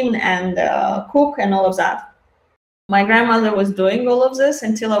clean and cook and all of that. My grandmother was doing all of this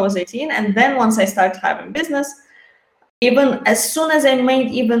until I was 18. And then once I started having business, even as soon as I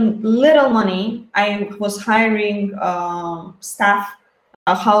made even little money, I was hiring staff,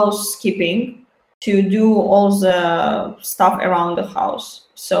 housekeeping, to do all the stuff around the house.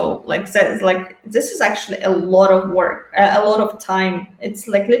 So this is actually a lot of work, a lot of time. It's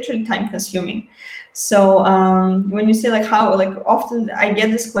like literally time consuming. So when you say like how, like often I get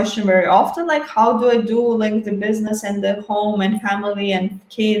this question very often, like how do I do like the business and the home and family and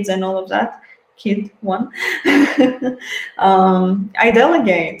kids and all of that? Kid one. I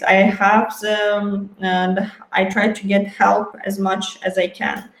delegate. I have and I try to get help as much as I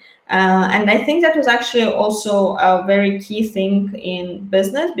can. And I think that was actually also a very key thing in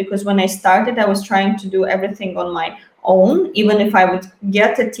business, because when I started, I was trying to do everything on my own. Even if I would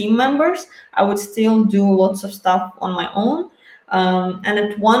get the team members, I would still do lots of stuff on my own. And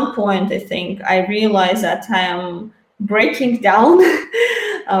at one point, I think I realized that I am breaking down,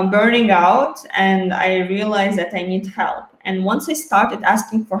 burning out, and I realized that I need help. And once I started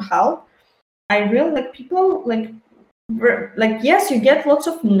asking for help, I realized like people like yes, you get lots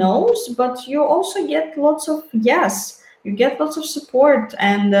of no's, but you also get lots of yes. You get lots of support,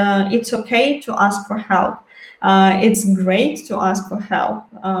 and it's okay to ask for help. It's great to ask for help.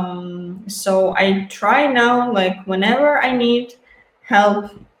 So I try now, like whenever I need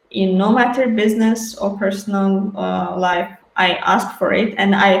help in no matter business or personal life, I ask for it,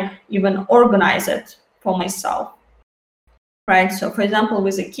 and I even organize it for myself. Right. So, for example,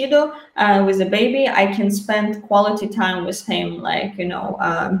 with a kiddo, with a baby, I can spend quality time with him, like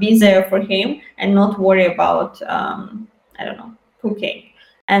be there for him and not worry about cooking.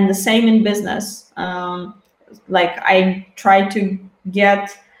 And the same in business. Like I try to get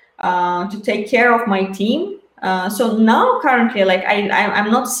to take care of my team. So now currently, like I'm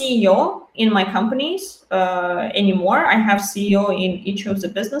not CEO in my companies anymore. I have CEO in each of the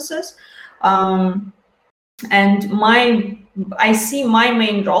businesses, and I see my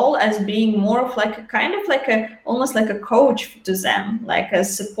main role as being more of like a kind of like almost like a coach to them, like a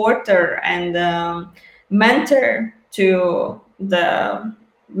supporter and mentor to the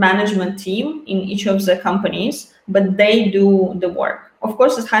management team in each of the companies, but they do the work. Of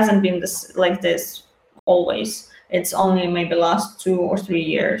course, it hasn't been this always. It's only maybe last 2 or 3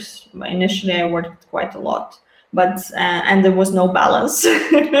 years. Initially, I worked quite a lot, but and there was no balance.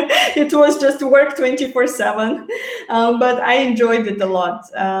 It was just work 24/7, but I enjoyed it a lot.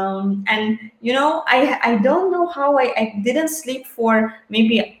 And I don't know how I didn't sleep for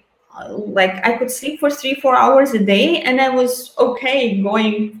maybe like I could sleep for 3-4 hours a day, and I was okay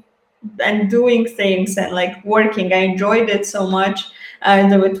going and doing things and like working. I enjoyed it so much,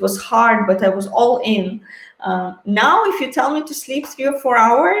 though it was hard, but I was all in. Now, if you tell me to sleep 3 or 4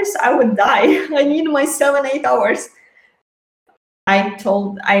 hours, I would die. I need my 7-8 hours. I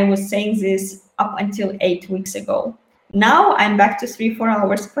was saying this up until 8 weeks ago. Now I'm back to 3-4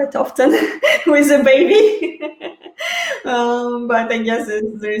 hours quite often with a baby. But I guess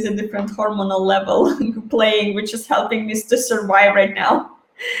there is a different hormonal level playing, which is helping me to survive right now.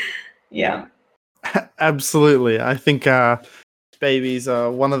 Yeah. Absolutely. I think babies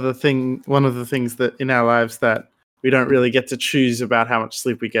are one of the things that in our lives that we don't really get to choose about how much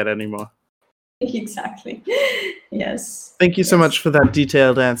sleep we get anymore. Exactly. Yes. Thank you so much for that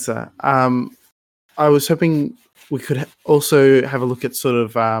detailed answer. I was hoping we could also have a look at sort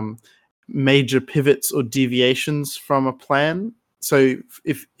of major pivots or deviations from a plan. So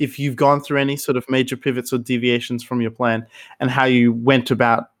if you've gone through any sort of major pivots or deviations from your plan and how you went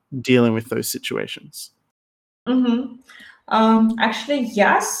about dealing with those situations. Mm-hmm. Actually,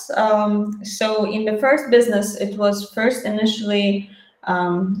 yes. So in the first business, it was first initially,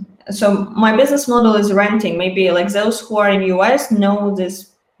 so my business model is renting. Maybe like those who are in US know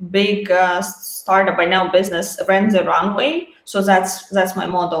this big startup by now business rent the runway. So that's my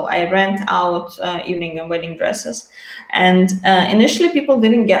model. I rent out evening and wedding dresses, and initially people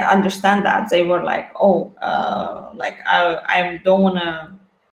didn't understand that. They were like, oh, like I don't want to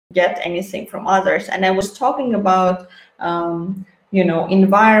get anything from others. And I was talking about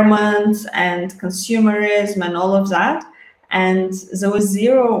environment and consumerism and all of that, and there was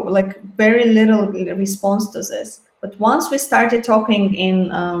zero, like very little response to this. But once we started talking in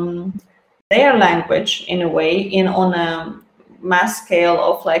their language, in a way, on a mass scale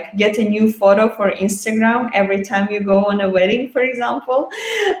of like get a new photo for Instagram every time you go on a wedding, for example,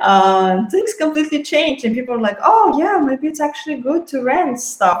 things completely changed, and people are like, oh yeah, maybe it's actually good to rent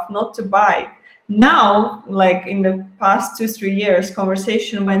stuff, not to buy. Now, like in the past 2-3 years,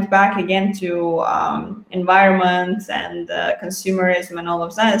 conversation went back again to environment and consumerism and all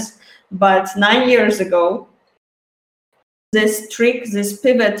of this. But 9 years ago, this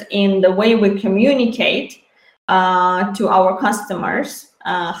pivot in the way we communicate to our customers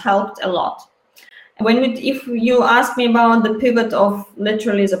helped a lot. If you ask me about the pivot of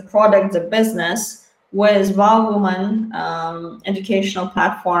literally the product, the business, with Wow Woman educational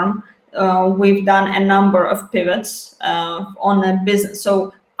platform, we've done a number of pivots on a business.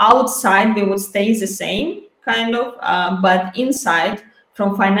 So outside we would stay the same kind of, but inside,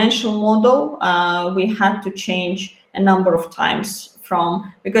 from financial model, we had to change a number of times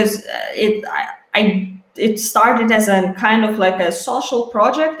because it started as a kind of like a social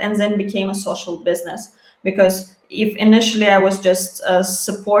project and then became a social business. Because if initially I was just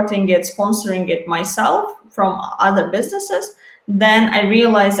supporting it, sponsoring it myself from other businesses, then I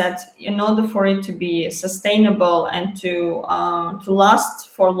realized that in order for it to be sustainable and to last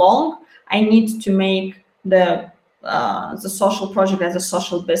for long, I need to make the social project as a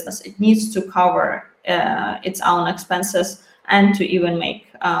social business. It needs to cover its own expenses and to even make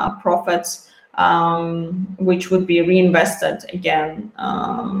profits, which would be reinvested again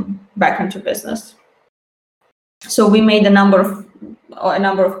back into business. So we made a number of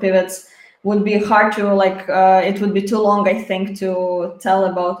pivots. Would be hard to it would be too long, I think, to tell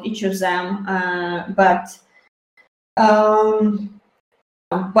about each of them. But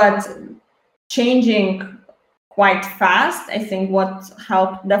changing quite fast, I think what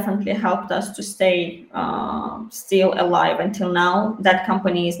definitely helped us to stay still alive until now. That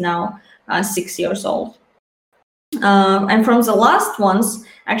company is now 6 years old. And from the last ones,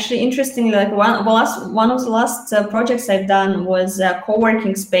 actually, interestingly, like one of the last projects I've done was a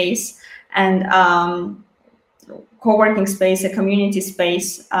co-working space, and co-working space, a community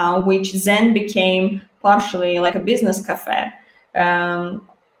space, which then became partially like a business cafe.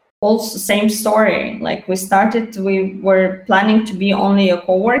 Also, same story. Like we were planning to be only a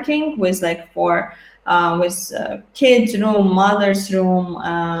co-working with kids room, mother's room.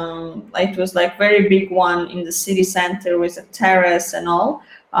 It was like very big one in the city center with a terrace and all.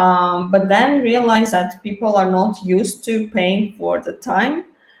 But then realized that people are not used to paying for the time,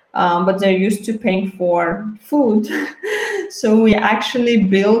 but they're used to paying for food. So we actually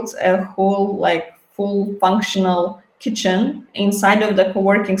built a whole full functional kitchen inside of the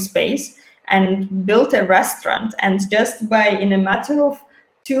co-working space and built a restaurant. And just in a matter of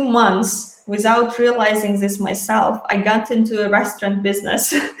 2 months, without realizing this myself, I got into a restaurant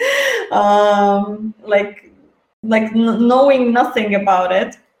business, knowing nothing about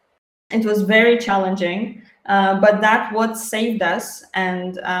it. It was very challenging, but that's what saved us.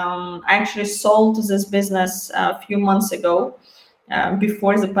 And I actually sold this business a few months ago,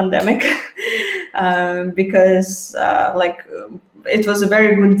 before the pandemic, because it was a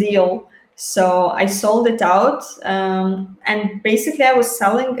very good deal. So I sold it out, and basically I was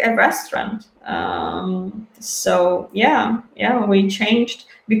selling a restaurant. So yeah, we changed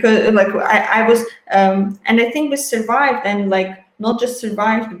because I was, and I think we survived, and not just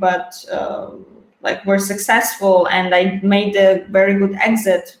survived, but we're successful, and I made a very good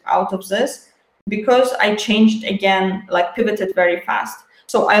exit out of this because I changed again, pivoted very fast.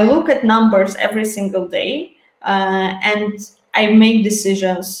 So I look at numbers every single day, and I make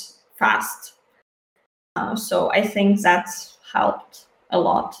decisions fast. So I think that's helped a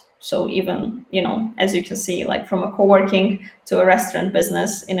lot. So even, as you can see, from a co-working to a restaurant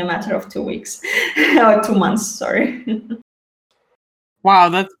business in a matter of 2 weeks, or 2 months, sorry. Wow,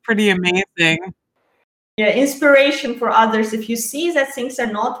 that's pretty amazing. Yeah, inspiration for others. If you see that things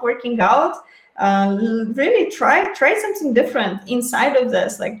are not working out, really try something different inside of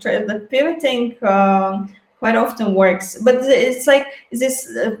this. The pivoting quite often works, but it's this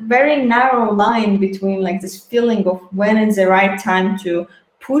very narrow line between this feeling of when it's the right time to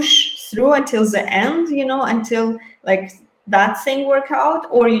push through until the end, until that thing work out,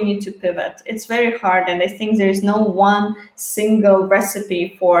 or you need to pivot. It's very hard, and I think there is no one single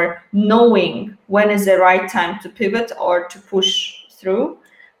recipe for knowing when is the right time to pivot or to push through.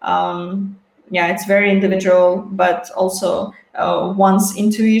 Yeah, it's very individual, but also one's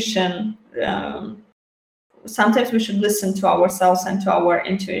intuition. Sometimes we should listen to ourselves and to our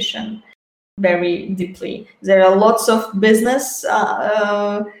intuition very deeply. There are lots of business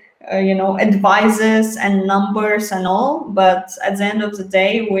advices and numbers and all, but at the end of the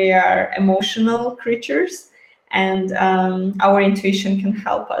day, we are emotional creatures, and our intuition can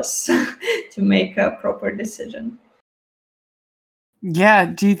help us to make a proper decision. Yeah.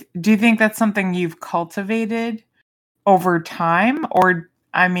 Do you think that's something you've cultivated over time, or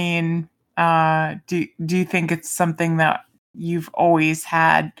do you think it's something that you've always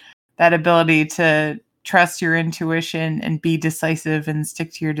had, that ability to trust your intuition and be decisive and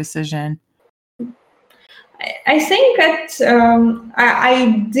stick to your decision? I think that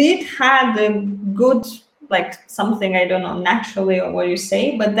I did have a good, like something, I don't know, naturally or what you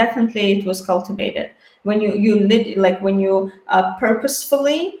say, but definitely it was cultivated. When when you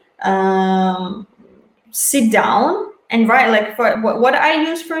purposefully sit down and write, like for what I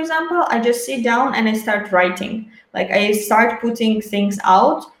use, for example, I just sit down and I start writing. Like I start putting things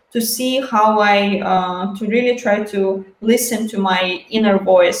out to see how to really try to listen to my inner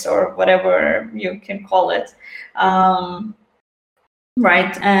voice, or whatever you can call it.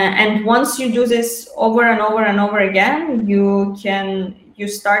 Right. And once you do this over and over and over again, you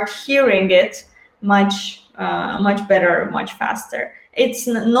start hearing it much better, much faster. It's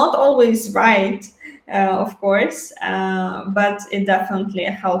not always right, of course, but it definitely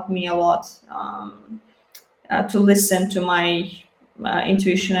helped me a lot to listen to my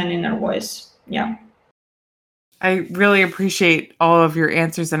intuition and inner voice. Yeah. I really appreciate all of your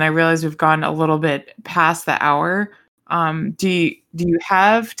answers, and I realize we've gone a little bit past the hour. Do you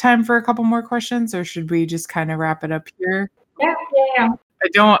have time for a couple more questions, or should we just kind of wrap it up here? Yeah. I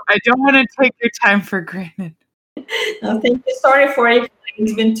don't want to take your time for granted. No, thank you. Sorry for it.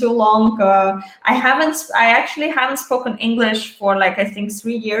 It's been too long. I actually haven't spoken English for I think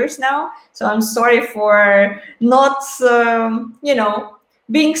 3 years now. So I'm sorry for not,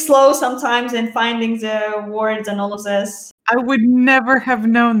 being slow sometimes and finding the words and all of this. I would never have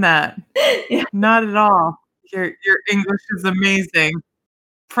known that. Yeah. Not at all. Your English is amazing.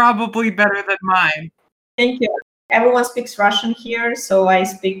 Probably better than mine. Thank you. Everyone speaks Russian here, so I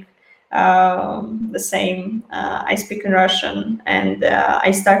speak the same. I speak in Russian, and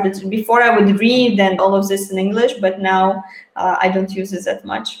I started before. I would read and all of this in English, but now I don't use it that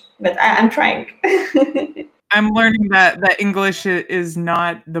much. But I'm trying. I'm learning that English is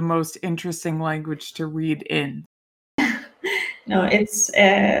not the most interesting language to read in. No, it's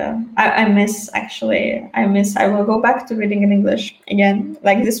I miss. I will go back to reading in English again.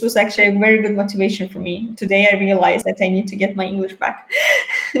 Like, this was actually a very good motivation for me. Today I realized that I need to get my English back.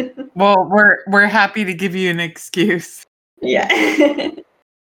 Well, we're happy to give you an excuse. Yeah.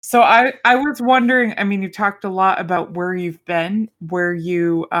 So I was wondering, you talked a lot about where you've been, where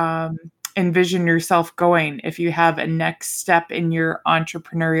you envision yourself going, if you have a next step in your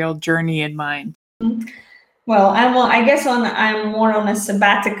entrepreneurial journey in mind. Well, I'm more on a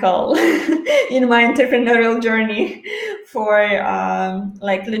sabbatical in my entrepreneurial journey, for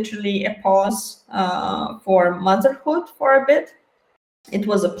literally a pause for motherhood for a bit. It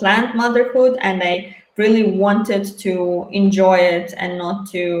was a planned motherhood, and I really wanted to enjoy it and not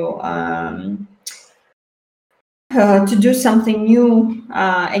to do something new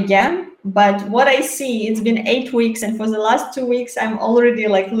again. But what I see, it's been 8 weeks, and for the last 2 weeks, I'm already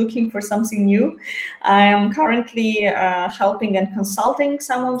looking for something new. I am currently helping and consulting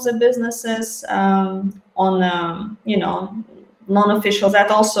some of the businesses on, non-official.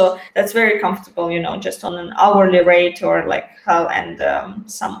 That's very comfortable, just on an hourly rate, or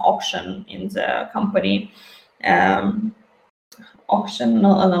some auction in the company. Auction?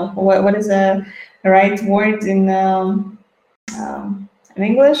 No. What is the right word in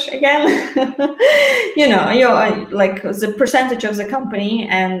English again? The percentage of the company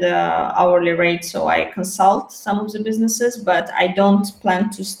and hourly rate. So I consult some of the businesses, but I don't plan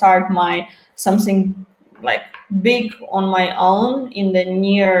to start something big on my own in the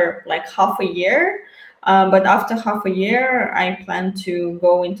near half a year. But after half a year, I plan to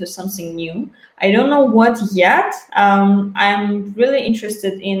go into something new. I don't know what yet. I'm really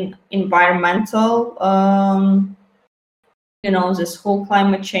interested in environmental, this whole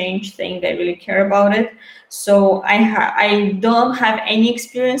climate change thing. I really care about it. So I don't have any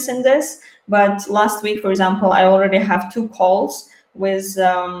experience in this, but last week, for example, I already have 2 calls with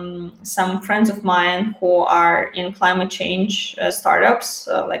some friends of mine who are in climate change startups,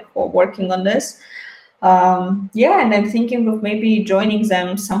 like who are working on this. And I'm thinking of maybe joining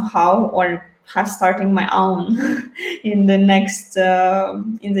them somehow or starting my own in the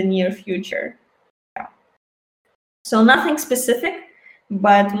near future. Yeah. So nothing specific,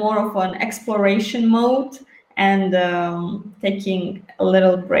 but more of an exploration mode and taking a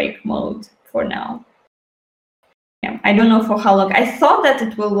little break mode for now. Yeah, I don't know for how long. I thought that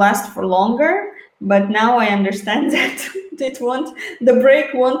it will last for longer, but now I understand that the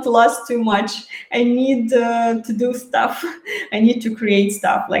break won't last too much. I need to do stuff. I need to create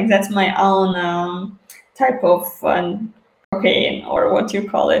stuff. Like that's my own type of cocaine, or what you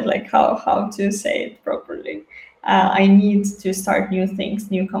call it, like how to say it properly. I need to start new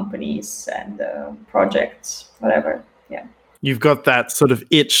things, new companies and projects, whatever. Yeah. You've got that sort of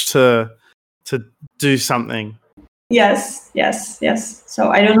itch to do something. Yes. So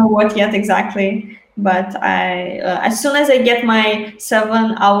I don't know what yet exactly, but as soon as I get my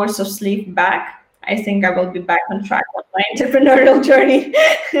 7 hours of sleep back, I think I will be back on track on my entrepreneurial journey.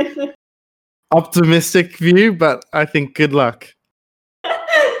 Optimistic view, but I think good luck.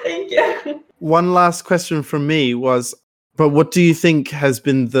 Thank you. One last question from me was, but what do you think has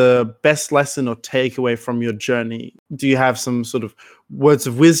been the best lesson or takeaway from your journey? Do you have some sort of words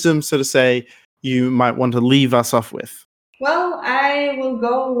of wisdom, so to say, you might want to leave us off with? Well, I will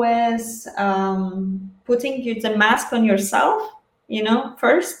go with putting the mask on yourself,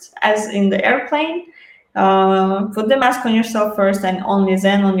 first, as in the airplane. Put the mask on yourself first and only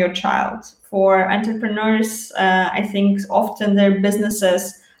then on your child. For entrepreneurs, I think often our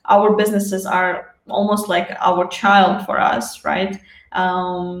businesses are almost like our child for us, right?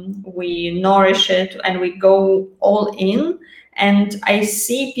 We nourish it and we go all in. And I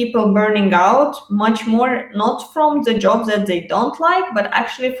see people burning out much more, not from the jobs that they don't like, but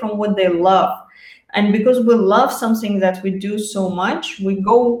actually from what they love. And because we love something that we do so much, we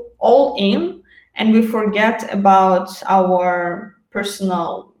go all in and we forget about our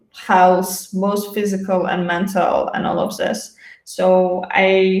personal health, both physical and mental, and all of this. So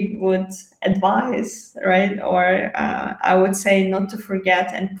I would advise, right? Or I would say not to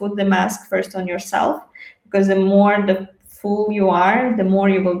forget and put the mask first on yourself, because the more the full you are, the more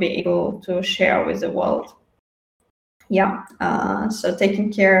you will be able to share with the world. Yeah, so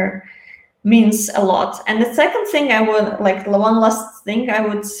taking care means a lot. And the second thing one last thing I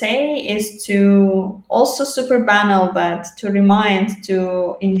would say is to also super banal, but to remind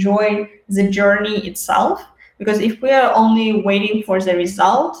to enjoy the journey itself. Because if we are only waiting for the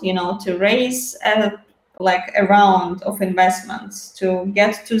result, to raise a round of investments, to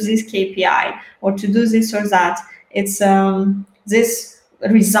get to this KPI or to do this or that, it's this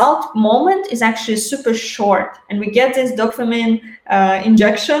result moment is actually super short, and we get this dopamine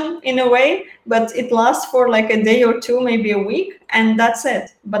injection in a way, but it lasts for like a day or two, maybe a week, and that's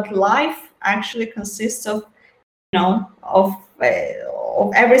it. But life actually consists of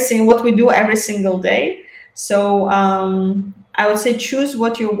everything what we do every single day. So I would say choose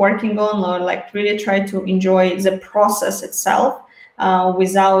what you're working on, or really try to enjoy the process itself,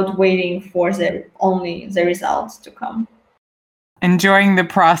 without waiting for the results to come. Enjoying the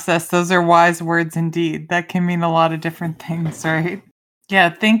process. Those are wise words indeed. That can mean a lot of different things, right? Yeah,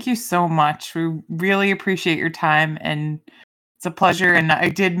 thank you so much. We really appreciate your time, and it's a pleasure. And I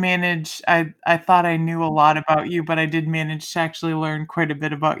did manage, I thought I knew a lot about you, but I did manage to actually learn quite a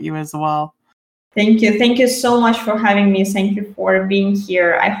bit about you as well. Thank you. Thank you so much for having me. Thank you for being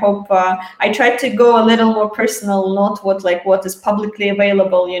here. I hope I tried to go a little more personal, not what is publicly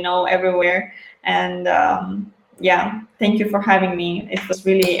available, everywhere. And thank you for having me. It was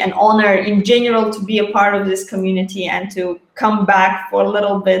really an honor in general to be a part of this community and to come back for a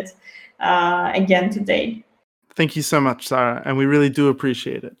little bit again today. Thank you so much, Sarah, and we really do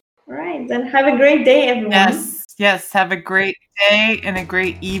appreciate it. All right, then have a great day, everyone. Yes, have a great day and a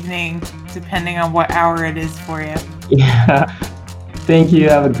great evening, depending on what hour it is for you. Yeah, thank you.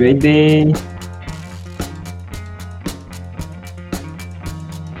 Have a great day.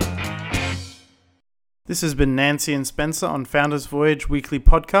 This has been Nancy and Spencer on Founders Voyage Weekly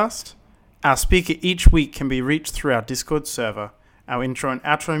Podcast. Our speaker each week can be reached through our Discord server. Our intro and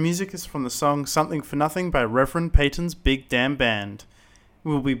outro music is from the song Something for Nothing by Reverend Peyton's Big Damn Band.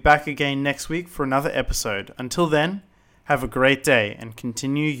 We'll be back again next week for another episode. Until then, have a great day and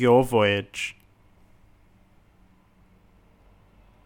continue your voyage.